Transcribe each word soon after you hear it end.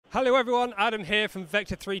Hello everyone, Adam here from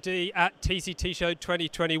Vector 3D at TCT Show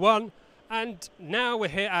 2021, and now we're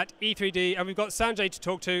here at E3D and we've got Sanjay to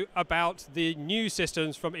talk to about the new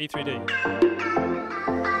systems from E3D.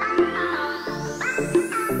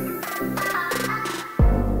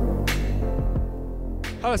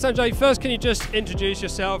 Hello Sanjay, first can you just introduce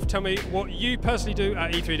yourself, tell me what you personally do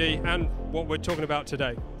at E3D and what we're talking about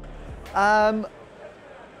today. I've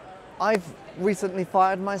recently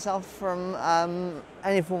fired myself from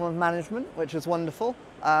any form of management, which is wonderful,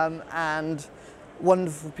 and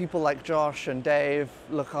wonderful people like Josh and Dave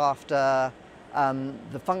look after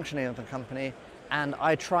the functioning of the company, and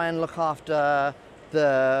I try and look after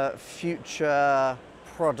the future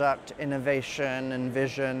product innovation and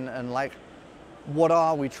vision and like what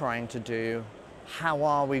are we trying to do, how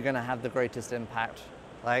are we going to have the greatest impact,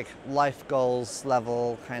 like life goals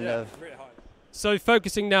level kind of. So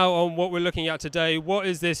focusing now on what we're looking at today, what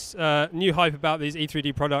is this new hype about these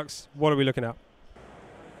E3D products? What are we looking at?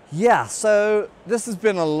 Yeah, so this has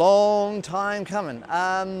been a long time coming.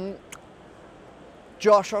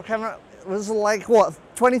 Josh, our camera was like what,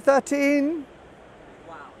 2013?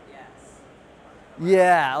 Wow, yes.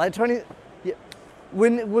 Yeah, like 20. Yeah.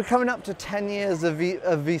 We're coming up to 10 years of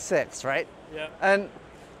V6, right? Yeah. And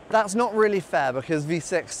that's not really fair because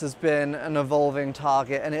V6 has been an evolving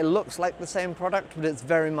target and it looks like the same product, but it's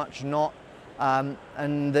very much not. And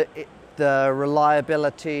the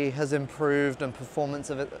reliability has improved and performance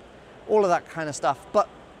of it, all of that kind of stuff, but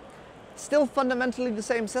still fundamentally the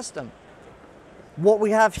same system. What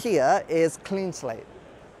we have here is clean slate.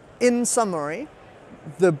 In summary,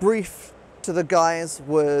 the brief to the guys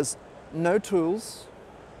was no tools,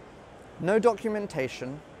 no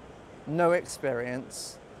documentation, no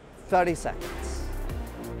experience, 30 seconds.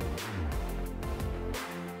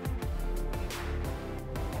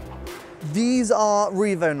 These are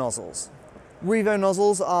REVO nozzles. REVO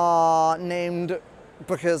nozzles are named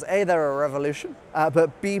because A, they're a revolution,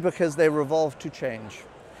 but B, because they revolve to change.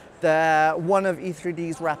 They're one of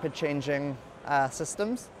E3D's rapid changing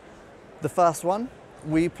systems. The first one,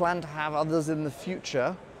 we plan to have others in the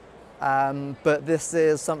future, but this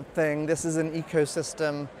is an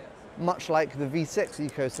ecosystem much like the V6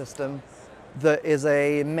 ecosystem, that is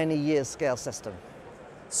a many years scale system.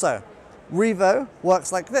 So, REVO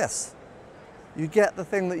works like this. You get the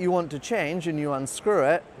thing that you want to change and you unscrew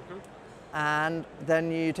it, and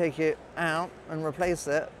then you take it out and replace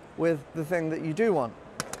it with the thing that you do want.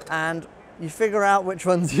 And you figure out which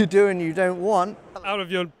ones you do and you don't want. Out of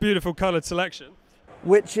your beautiful colored selection.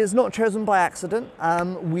 Which is not chosen by accident.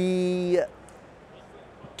 We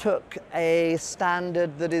took a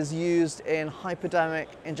standard that is used in hypodermic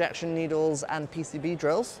injection needles and PCB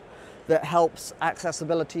drills that helps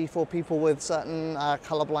accessibility for people with certain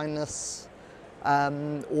color blindness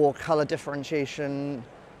or color differentiation,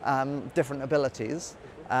 different abilities.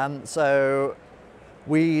 So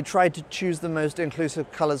we tried to choose the most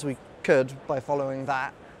inclusive colors we could by following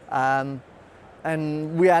that,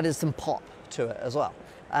 and we added some pop to it as well.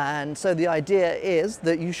 And so the idea is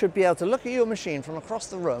that you should be able to look at your machine from across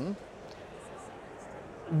the room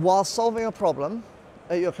while solving a problem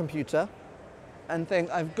at your computer and think,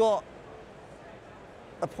 I've got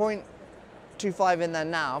a 0.25 in there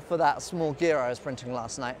now for that small gear I was printing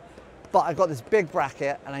last night, but I've got this big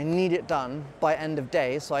bracket and I need it done by end of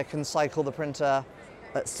day so I can cycle the printer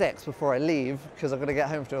at 6 before I leave because I've got to get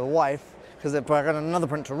home to a wife because I've got another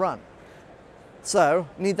print to run. So,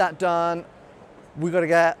 need that done. We've got to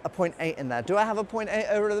get a 0.8 in there. Do I have a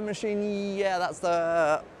 0.8 over the machine? Yeah, that's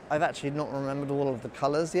the... I've actually not remembered all of the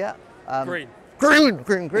colors yet. Green.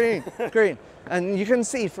 Green. And you can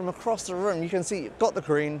see from across the room, you can see you've got the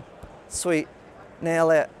green. Sweet.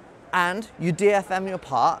 Nail it. And you DFM your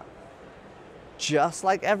part, just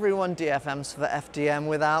like everyone DFMs for FDM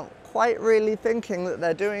without quite really thinking that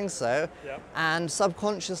they're doing so. Yep. And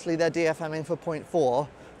subconsciously they're DFMing for 0.4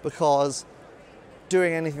 because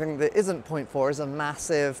doing anything that isn't 0.4 is a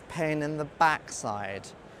massive pain in the backside.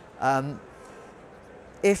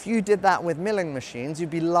 If you did that with milling machines, you'd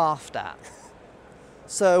be laughed at.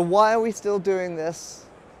 So why are we still doing this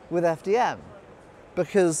with FDM?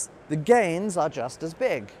 Because the gains are just as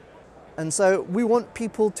big. And so we want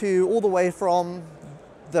people to, all the way from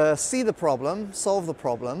see the problem, solve the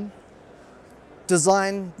problem,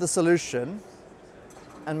 design the solution,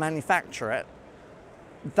 and manufacture it,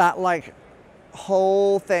 that like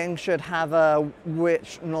whole thing should have a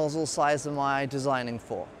which nozzle size am I designing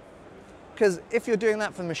for? Because if you're doing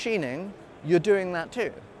that for machining, you're doing that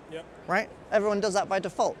too. Yep. Right? Everyone does that by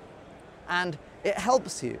default. And it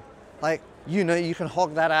helps you. Like, you know, you can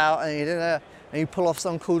hog that out and you pull off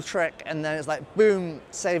some cool trick and then it's like, boom,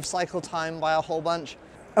 save cycle time by a whole bunch.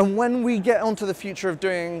 And when we get onto the future of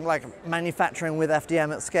doing like manufacturing with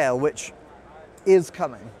FDM at scale, which is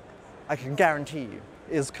coming, I can guarantee you,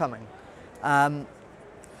 is coming.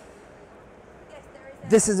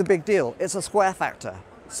 This is a big deal. It's a square factor.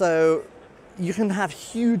 So you can have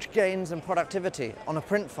huge gains in productivity on a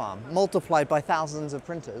print farm, multiplied by thousands of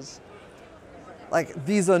printers. Like,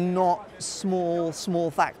 these are not small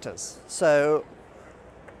factors. So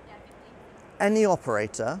any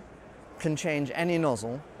operator can change any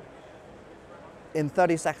nozzle in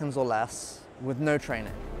 30 seconds or less with no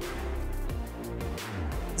training.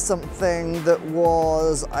 Something that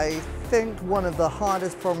was, I think, one of the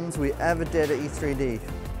hardest problems we ever did at E3D.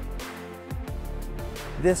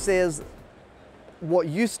 This is what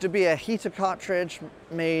used to be a heater cartridge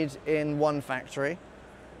made in one factory,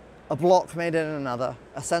 a block made in another,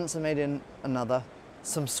 a sensor made in another,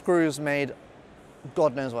 some screws made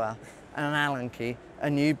God knows where, and an Allen key,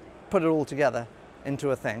 and you put it all together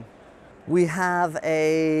into a thing. We have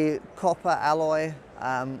a copper alloy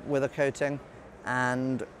with a coating,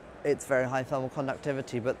 and it's very high thermal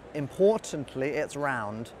conductivity, but importantly, it's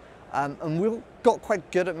round. And we got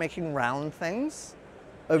quite good at making round things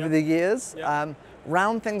over the years.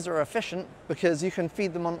 Round things are efficient because you can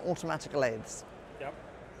feed them on automatic lathes.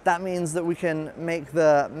 That means that we can make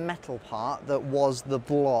the metal part that was the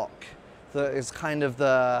block, that is kind of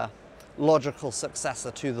the logical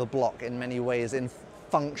successor to the block in many ways, in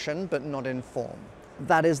function but not in form.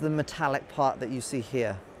 That is the metallic part that you see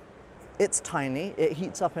here. It's tiny. It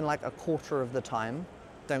heats up in like a quarter of the time.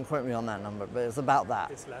 Don't quote me on that number, but it's about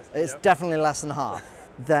that. It's definitely less than half.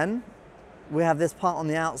 Then we have this part on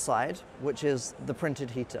the outside, which is the printed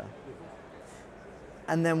heater.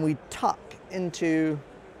 And then we tuck into,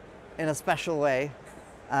 in a special way,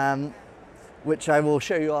 which I will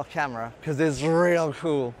show you off camera because it's real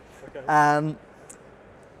cool. Okay.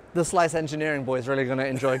 The slice engineering boy is really going to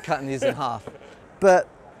enjoy cutting these in half. But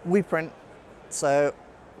we print, so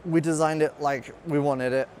we designed it like we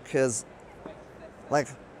wanted it, because like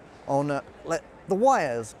the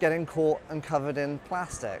wires getting caught and covered in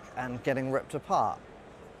plastic and getting ripped apart.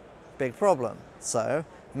 Big problem. So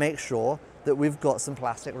make sure that we've got some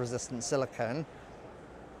plastic resistant silicone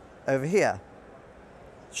over here.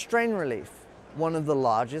 Strain relief, one of the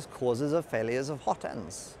largest causes of failures of hot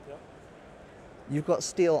ends. You've got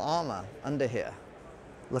steel armor under here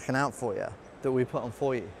looking out for you that we put on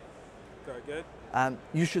for you. Very good.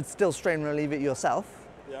 You should still strain relieve it yourself,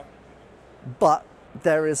 but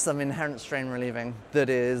there is some inherent strain relieving that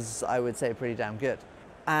is, I would say, pretty damn good.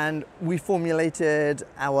 And we formulated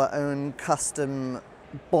our own custom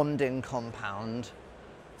bonding compound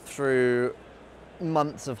through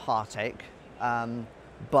months of heartache,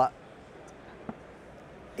 but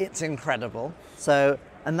it's incredible. So,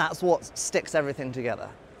 and that's what sticks everything together,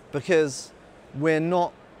 because we're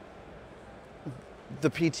not the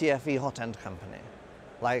PTFE hot end company.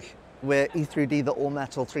 Like, we're E3D, the all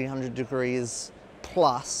metal 300 degrees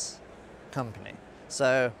plus company.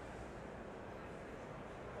 So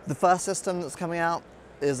the first system that's coming out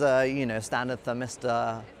is a standard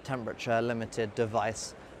thermistor temperature limited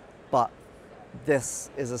device, but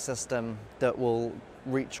this is a system that will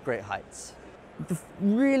reach great heights. The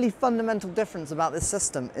really fundamental difference about this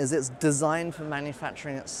system is it's designed for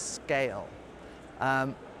manufacturing at scale.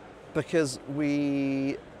 Because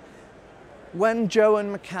when Joe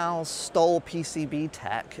and Macau stole PCB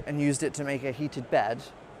tech and used it to make a heated bed,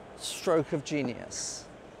 stroke of genius,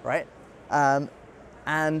 right?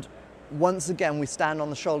 And once again, we stand on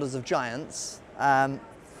the shoulders of giants, and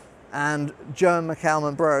Joe and Macau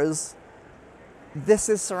and bros, this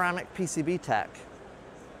is ceramic PCB tech.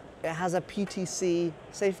 It has a PTC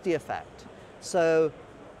safety effect. So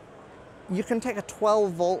you can take a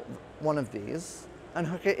 12 volt one of these and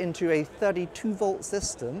hook it into a 32 volt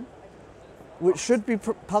system, which should be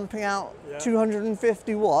pumping out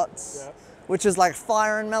 250 watts, which is like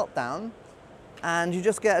fire and meltdown, and you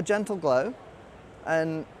just get a gentle glow.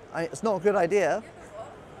 And it's not a good idea,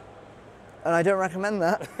 and I don't recommend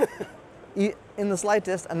that in the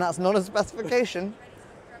slightest, and that's not a specification.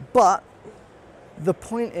 But the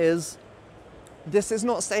point is, this is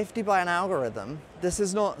not safety by an algorithm. This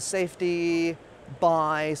is not safety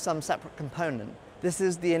by some separate component. This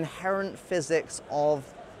is the inherent physics of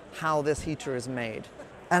how this heater is made.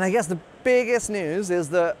 And I guess the biggest news is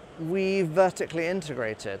that we vertically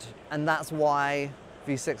integrated, and that's why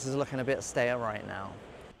V6 is looking a bit stale right now.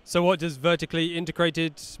 So what does vertically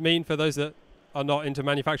integrated mean for those that are not into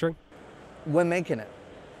manufacturing? We're making it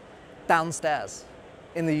downstairs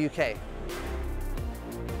in the UK.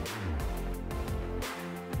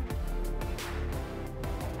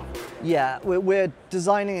 Yeah, we're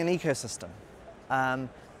designing an ecosystem.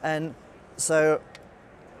 And so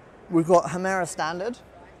we've got Hemera Standard,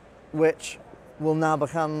 which will now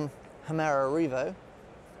become Hemera REVO,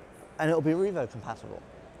 and it'll be REVO compatible.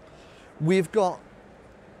 We've got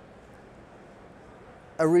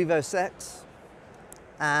a REVO 6,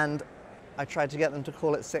 and I tried to get them to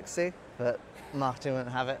call it 60, but marketing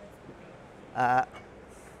wouldn't have it. A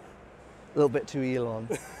little bit too Elon.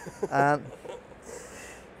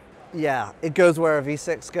 Yeah, it goes where a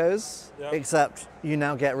V6 goes, yep. Except you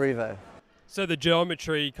now get REVO. So the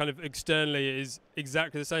geometry kind of externally is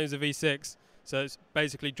exactly the same as a V6, so it's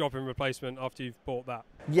basically drop-in replacement after you've bought that?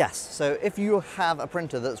 Yes, so if you have a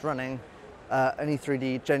printer that's running an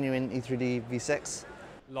E3D, genuine E3D V6.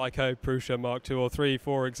 Leico, Prusa Mark II or 3,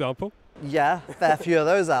 for example. Yeah, fair few of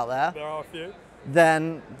those out there. There are a few.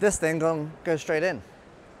 Then this thing goes straight in.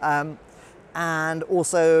 And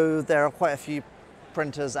also there are quite a few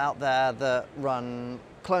printers out there that run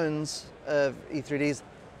clones of E3Ds.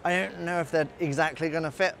 I don't know if they're exactly going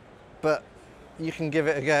to fit, but you can give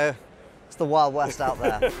it a go. It's the Wild West out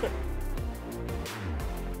there.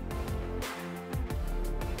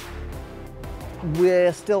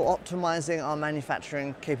 We're still optimizing our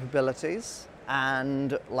manufacturing capabilities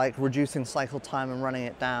and like reducing cycle time and running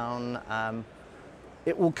it down.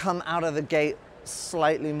 It will come out of the gate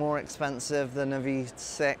slightly more expensive than a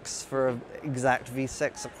V6 for an exact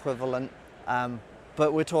V6 equivalent,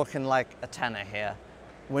 but we're talking like a tenner here.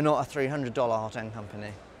 We're not a $300 hot end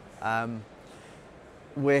company.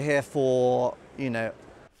 We're here for, you know...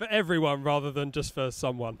 For everyone rather than just for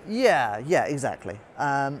someone. Yeah, exactly.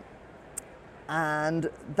 And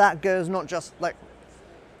that goes not just like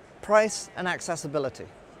price and accessibility.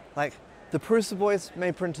 Like the Prusa boys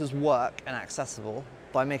made printers work and accessible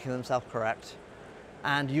by making them self-correct.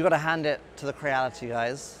 And you got to hand it to the Creality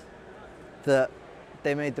guys that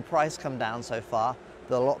they made the price come down so far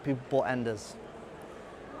that a lot of people bought Enders.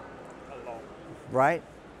 A lot. Right?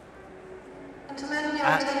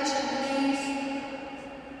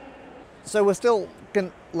 So we're still going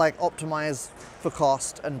to like optimize for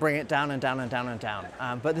cost and bring it down and down and down and down.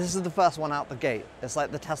 But this is the first one out the gate. It's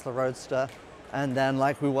like the Tesla Roadster, and then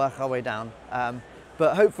like we work our way down.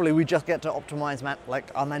 But hopefully we just get to optimize like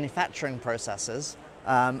our manufacturing processes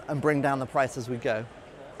and bring down the price as we go,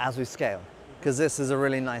 as we scale, because this is a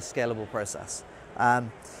really nice scalable process.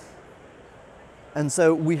 And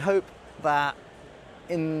so we hope that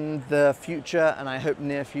in the future, and I hope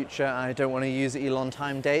near future, I don't want to use Elon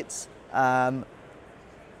time dates, that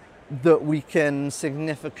we can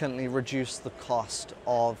significantly reduce the cost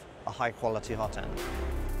of a high quality hot end.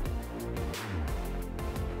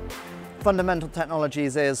 Fundamental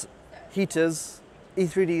technologies is heaters.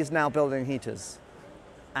 E3D is now building heaters.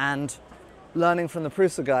 And learning from the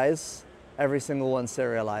Prusa guys, every single one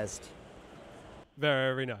serialized.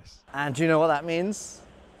 Very nice. And do you know what that means?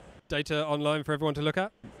 Data online for everyone to look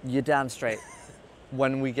at? You're damn straight.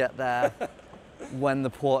 When we get there, when the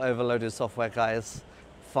port overloaded software guys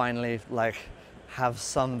finally like have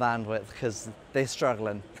some bandwidth, because they're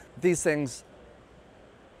struggling. These things,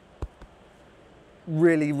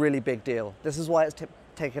 really big deal. This is why it's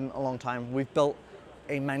taken a long time. We've built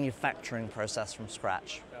a manufacturing process from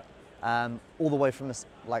scratch, all the way from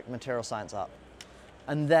like material science up.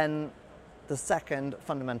 And then the second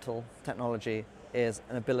fundamental technology is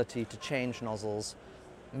an ability to change nozzles,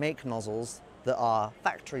 make nozzles that are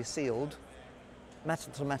factory sealed,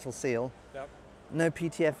 metal to metal seal. Yep. No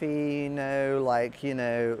PTFE, no like, you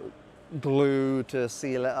know, glue to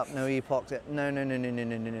seal it up, no epoxy.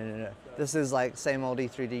 No. This is like same old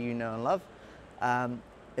E3D you know and love,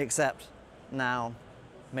 except now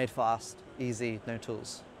made fast, easy, no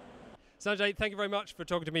tools. Sanjay, thank you very much for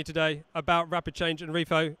talking to me today about Rapidchange and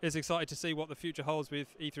REVO. It's excited to see what the future holds with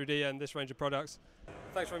E3D and this range of products.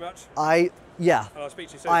 Thanks very much. Yeah. And I'll speak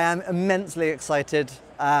to you soon. I am immensely excited.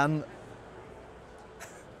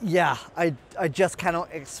 Yeah, I just cannot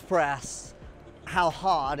express how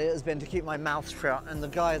hard it has been to keep my mouth shut and the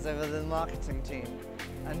guys over the marketing team.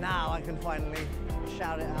 And now I can finally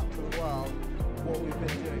shout it out to the world what we've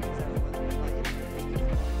been doing.